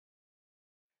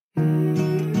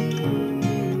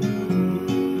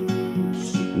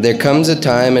There comes a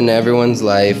time in everyone's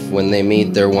life when they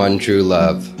meet their one true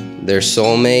love, their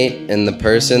soulmate, and the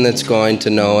person that's going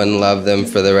to know and love them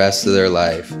for the rest of their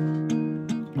life.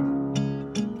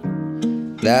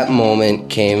 That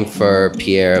moment came for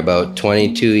Pier about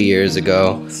 22 years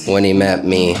ago when he met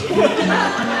me.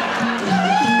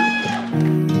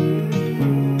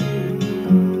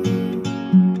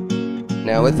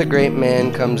 Now, with a great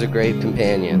man comes a great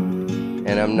companion.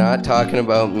 And I'm not talking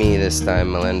about me this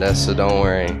time, Melinda, so don't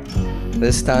worry.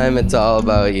 This time, it's all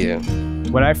about you.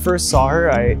 When I first saw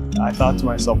her, I thought to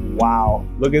myself, wow,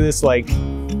 look at this like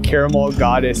caramel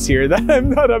goddess here that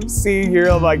I'm seeing here.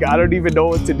 I'm like, I don't even know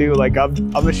what to do. Like,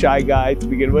 I'm a shy guy to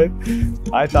begin with.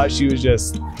 I thought she was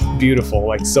just beautiful,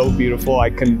 like so beautiful. I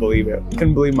couldn't believe it.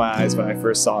 Couldn't believe my eyes when I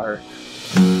first saw her.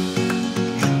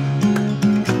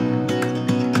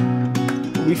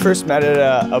 We first met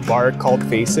at a bar called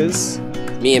Faces.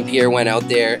 Me and Pier went out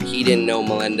there. He didn't know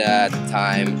Melinda at the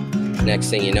time. Next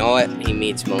thing you know it, he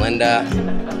meets Melinda.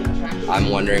 I'm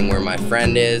wondering where my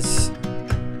friend is.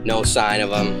 No sign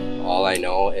of him. All I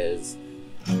know is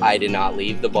I did not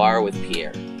leave the bar with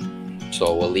Pier.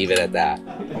 So we'll leave it at that.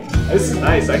 This is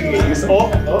nice. I can get used to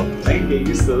I can get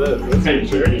used to this. This is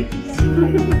journey.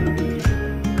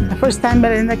 The first time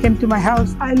Melinda came to my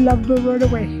house, I loved her right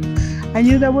away. I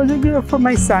knew that was a girl for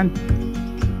my son.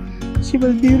 She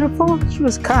was beautiful, she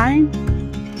was kind,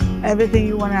 everything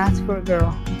you want to ask for a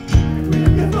girl.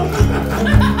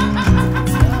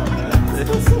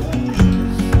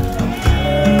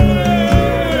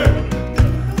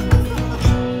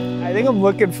 I think I'm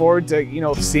looking forward to,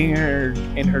 seeing her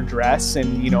in her dress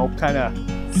and, kind of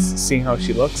seeing how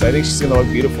she looks. I think she's gonna look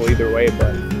beautiful either way,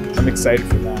 but I'm excited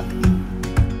for that.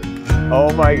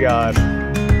 Oh my God.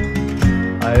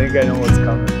 I think I know what's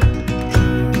coming.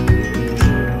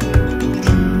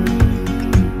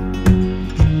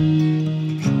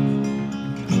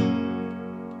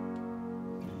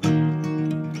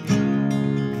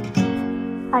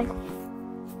 Hi.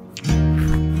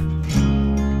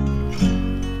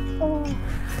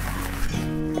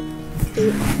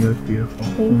 You look beautiful.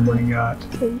 Oh my God.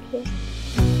 Thank you.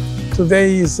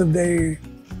 Today is the day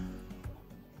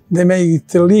they make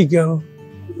it illegal.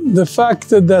 The fact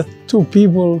that two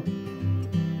people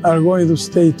are going to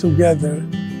stay together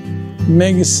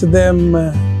makes them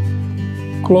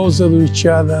closer to each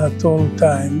other at all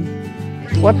times.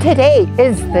 Well, today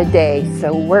is the day,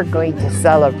 so we're going to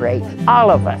celebrate,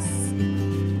 all of us.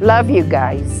 Love you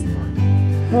guys.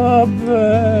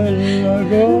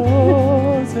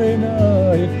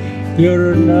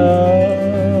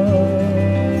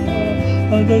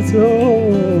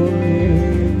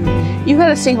 You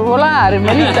gotta sing volare,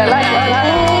 Marita,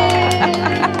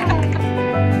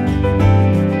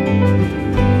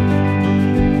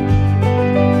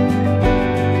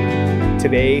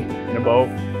 Today, in about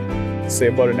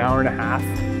an hour and a half,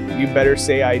 you better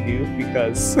say I do,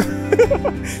 because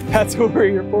that's what we're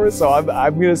here for. So I'm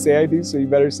gonna say I do, so you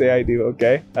better say I do,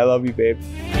 okay? I love you, babe.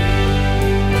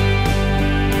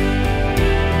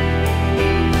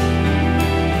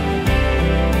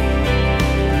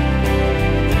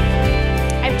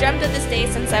 I've dreamt of this day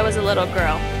since I was a little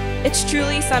girl. It's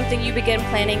truly something you begin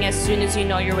planning as soon as you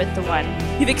know you're with the one.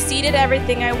 You've exceeded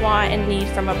everything I want and need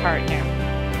from a partner.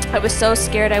 I was so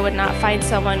scared I would not find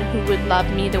someone who would love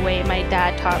me the way my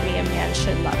dad taught me a man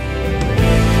should love me.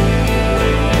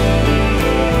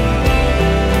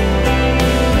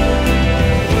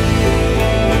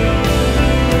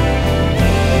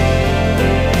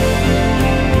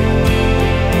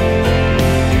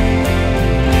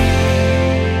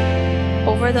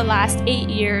 Over the last 8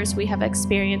 years, we have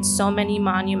experienced so many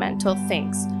monumental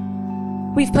things.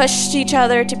 We've pushed each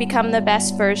other to become the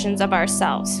best versions of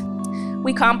ourselves.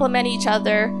 We complement each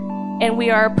other, and we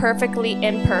are perfectly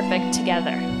imperfect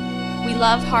together. We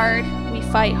love hard, we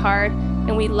fight hard,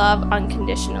 and we love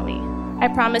unconditionally. I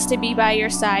promise to be by your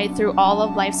side through all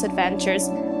of life's adventures,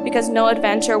 because no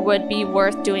adventure would be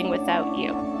worth doing without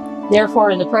you. Therefore,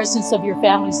 in the presence of your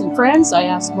families and friends, I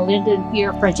ask Melinda and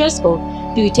Pier Francesco,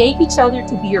 do you take each other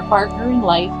to be your partner in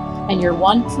life and your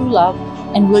one true love?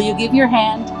 And will you give your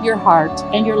hand, your heart,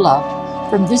 and your love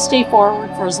from this day forward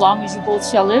for as long as you both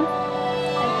shall live?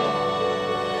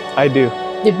 I do.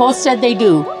 They both said they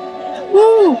do.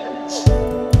 Woo!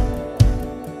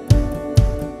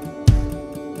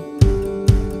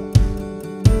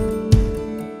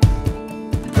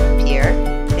 Pier,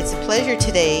 it's a pleasure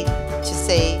today to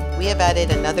say we have added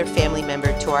another family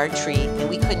member to our tree, and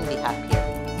we couldn't be happier.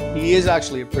 He is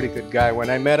actually a pretty good guy. When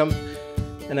I met him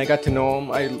and I got to know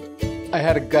him, I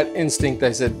had a gut instinct.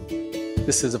 I said,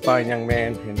 this is a fine young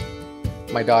man, and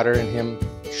my daughter and him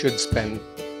should spend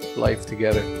life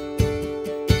together.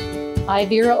 I,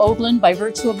 Vera Oldland, by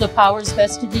virtue of the powers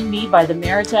vested in me by the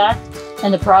Marriage Act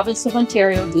and the Province of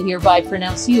Ontario, do hereby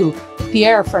pronounce you,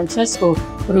 Pier Francesco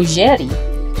Ruggeri,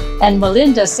 and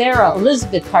Melinda Sarah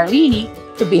Elizabeth Carlini,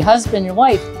 to be husband and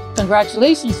wife.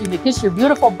 Congratulations, you may kiss your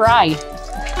beautiful bride.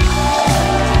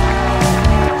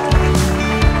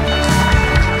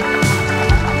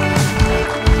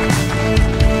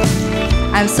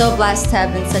 I'm so blessed to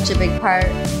have been such a big part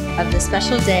of this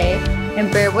special day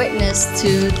and bear witness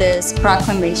to this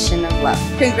proclamation of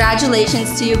love.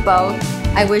 Congratulations to you both.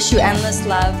 I wish you endless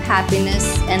love,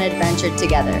 happiness, and adventure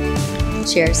together.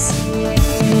 Cheers.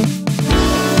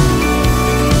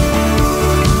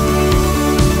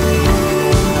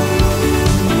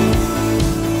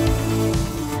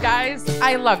 Guys,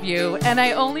 I love you, and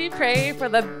I only pray for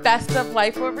the best of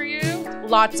life over you.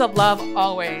 Lots of love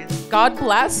always. God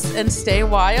bless and stay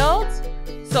wild.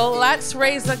 So let's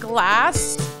raise a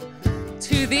glass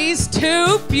to these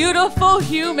two beautiful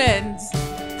humans.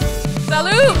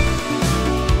 Salute!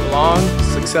 Long,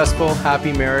 successful,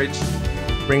 happy marriage.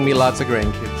 Bring me lots of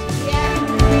grandkids.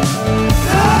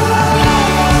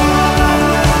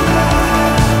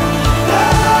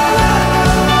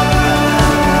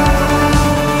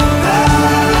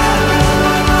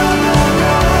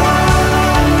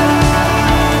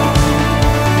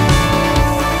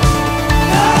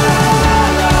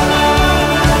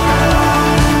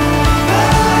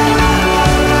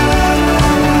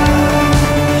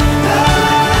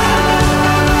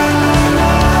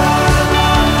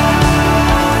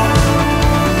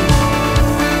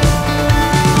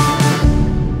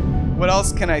 What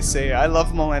else can I say? I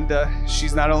love Melinda.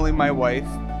 She's not only my wife,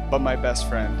 but my best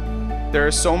friend. There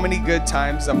are so many good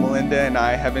times that Melinda and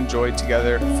I have enjoyed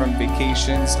together, from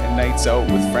vacations and nights out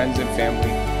with friends and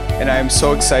family. And I am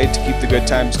so excited to keep the good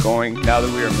times going now that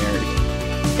we are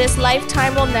married. This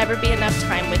lifetime will never be enough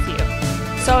time with you.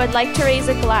 So I'd like to raise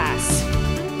a glass.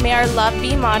 May our love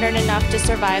be modern enough to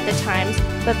survive the times,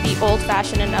 but be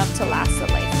old-fashioned enough to last a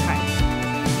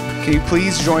lifetime. Can you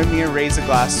please join me and raise a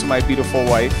glass to my beautiful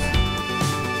wife?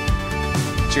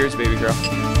 Cheers, baby girl.